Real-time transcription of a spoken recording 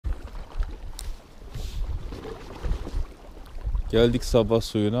Geldik sabah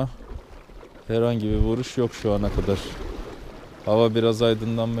suyuna. Herhangi bir vuruş yok şu ana kadar. Hava biraz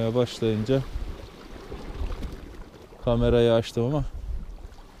aydınlanmaya başlayınca kamerayı açtım ama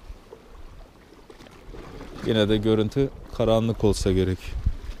yine de görüntü karanlık olsa gerek.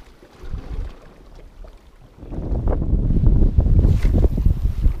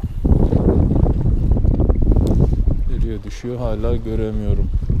 Nereye düşüyor hala göremiyorum.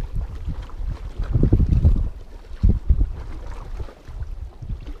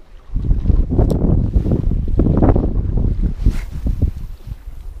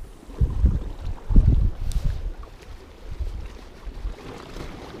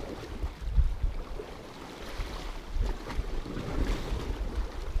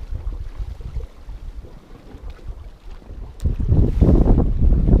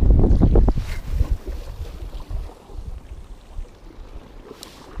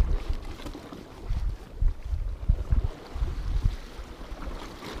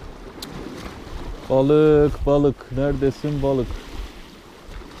 Balık, balık. Neredesin balık?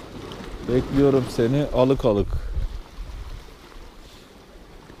 Bekliyorum seni alık alık.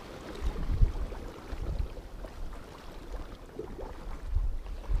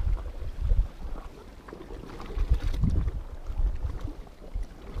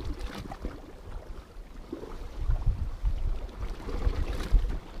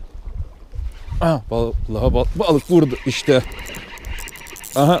 Ah, vallahi balık vurdu işte.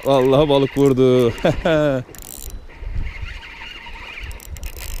 Aha, vallahi balık vurdu.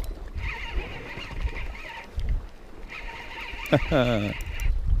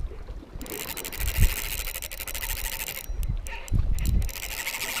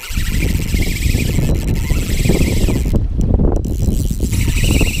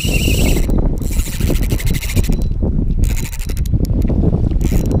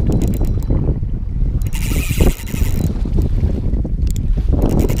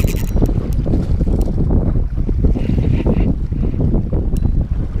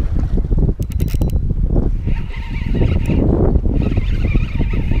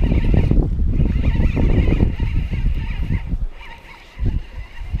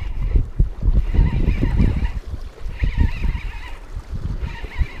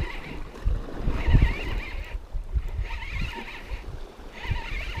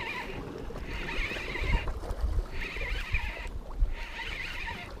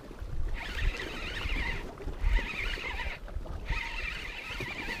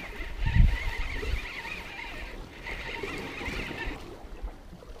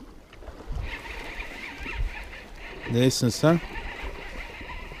 Neysin sen?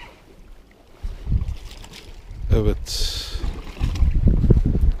 Evet.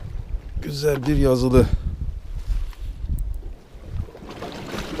 Güzel bir yazılı.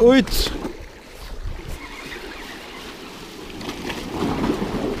 Oyt.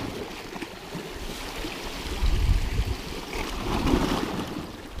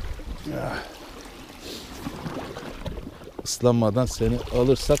 Islanmadan seni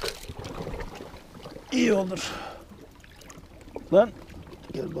alırsak iyi olur. Lan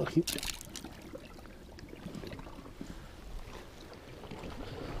gel bakayım.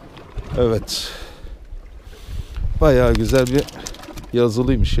 Evet. Bayağı güzel bir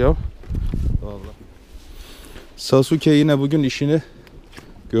yazılıymış ya. Vallahi. Sasuke yine bugün işini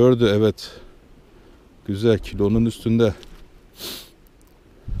gördü, evet. Güzel, kilonun üstünde.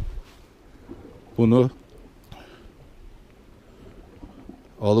 Bunu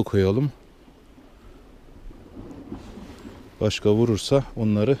alıkoyalım. Başka vurursa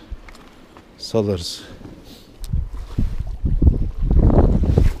onları salarız.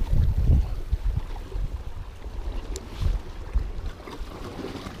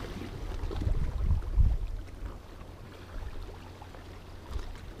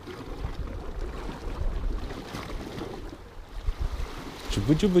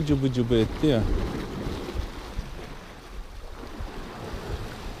 Cıbı cıbı cıbı cıbı etti ya.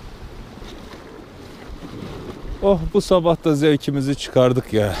 Oh, bu sabah da zevkimizi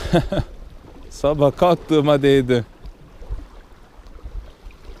çıkardık ya. Sabah kalktığıma değdi.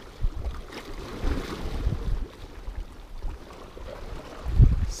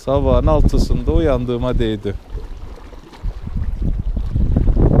 Sabahın 6'sında uyandığıma değdi.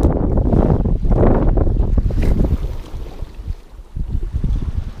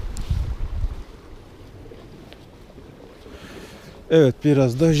 Evet,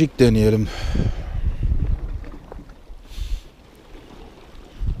 biraz da jig deneyelim.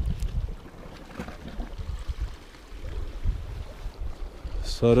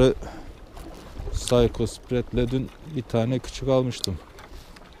 Sarı Psycho Spread'le dün bir tane küçük almıştım.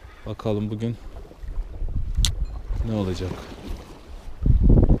 Bakalım bugün ne olacak.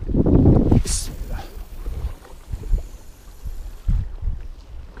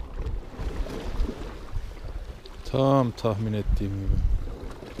 Tam tahmin ettiğim gibi.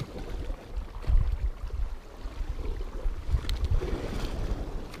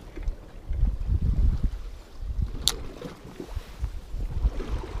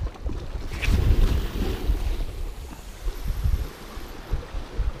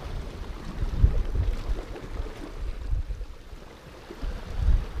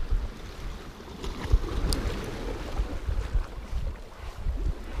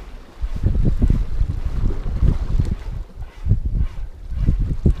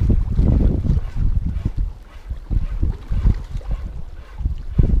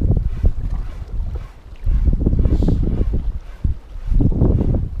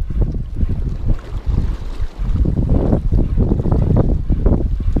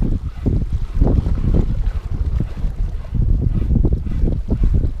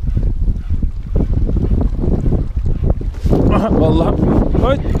 Vallahi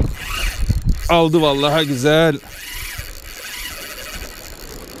ay, aldı vallahi, güzel.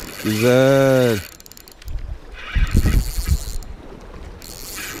 Güzel.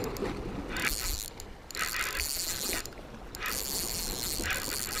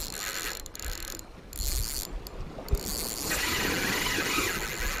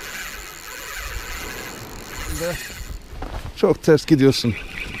 Çok ters gidiyorsun.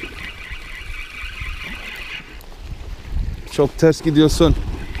 Çok ters gidiyorsun.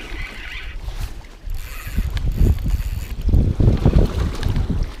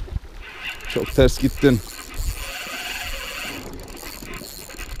 Çok ters gittin.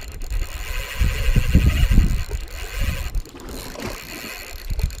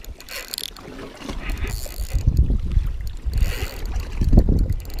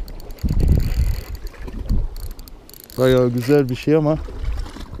 Bayağı güzel bir şey ama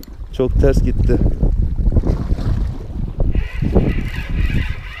çok ters gitti.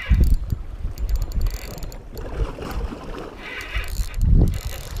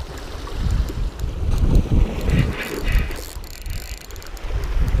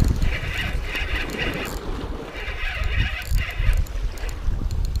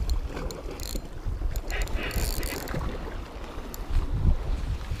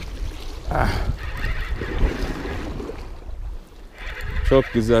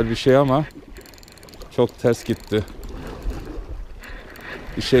 Çok güzel bir şey ama çok ters gitti.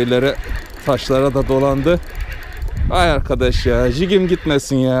 Bir şeylere, taşlara da dolandı. Ay arkadaş ya, jigim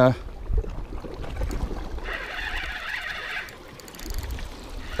gitmesin ya.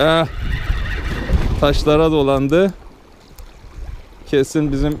 Taşlara dolandı.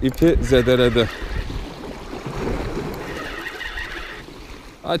 Kesin bizim ipi zedeledi.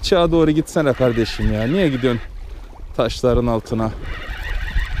 Açığa doğru gitsene kardeşim ya. Niye gidiyorsun taşların altına?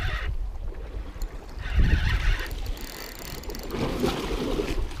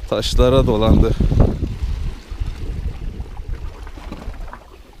 Taşlara dolandı.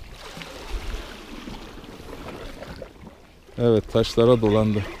 Evet, taşlara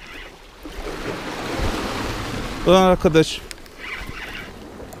dolandı. Ulan arkadaş.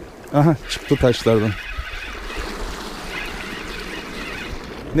 Aha, çıktı taşlardan.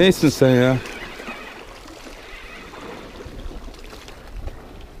 Neysin sen ya?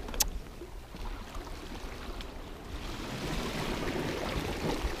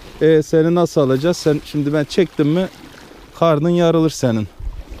 Seni nasıl alacağız? Sen şimdi, ben çektim mi karnın yarılır senin.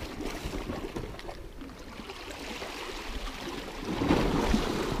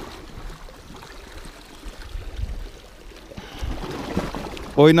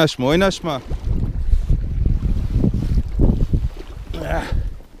 Oynaşma, oynaşma.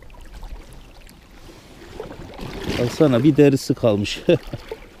 Baksana, bir derisi kalmış.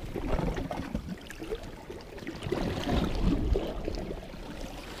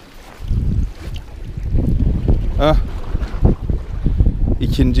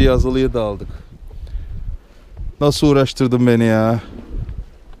 İkinci yazılıyı da aldık. Nasıl uğraştırdın beni ya?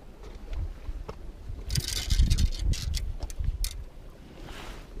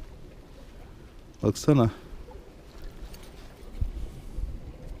 Baksana.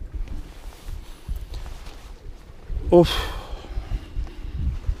 Of.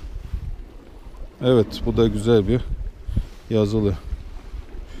 Evet, bu da güzel bir yazılı.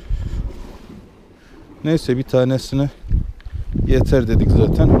 Neyse, bir tanesine yeter dedik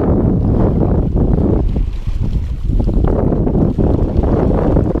zaten.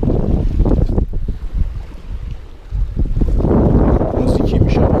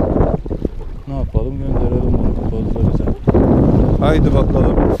 Müzikiymiş ama. Ne yapalım, gönderelim bunu fazla bize. Haydi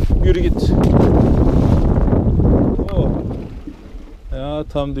bakalım. Yürü git. Oh. Ya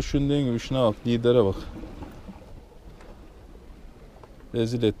tam düşündüğün gibi, şuna bak, lidere bak.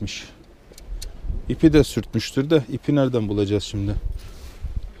 Rezil etmiş. İpi de sürtmüştür de ipi nereden bulacağız şimdi?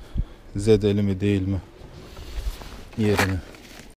 Zedeli mi değil mi? Yerini.